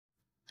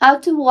How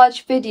to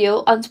watch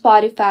video on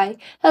Spotify.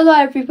 Hello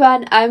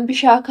everyone, I'm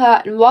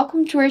Bishaka and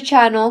welcome to our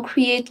channel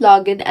Create,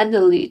 Login and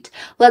Delete.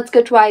 Let's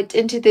get right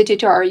into the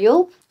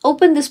tutorial.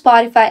 Open the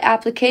Spotify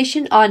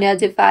application on your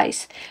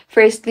device.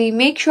 Firstly,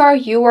 make sure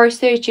you are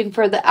searching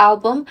for the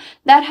album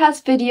that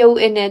has video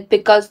in it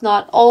because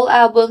not all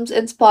albums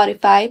in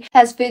Spotify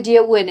has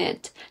video in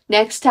it.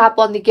 Next, tap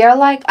on the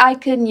gear-like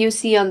icon you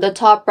see on the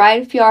top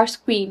right of your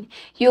screen.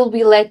 You'll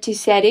be led to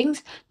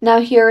Settings. Now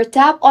here,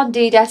 tap on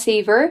Data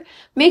Saver.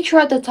 Make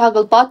sure the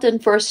toggle button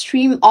for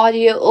Stream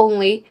Audio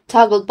Only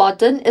toggle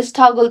button is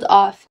toggled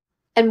off.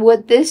 And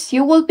with this,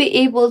 you will be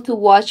able to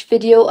watch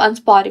video on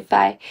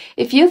Spotify.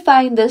 If you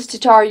find this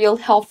tutorial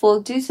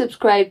helpful, do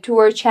subscribe to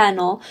our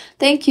channel.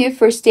 Thank you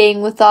for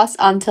staying with us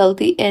until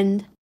the end.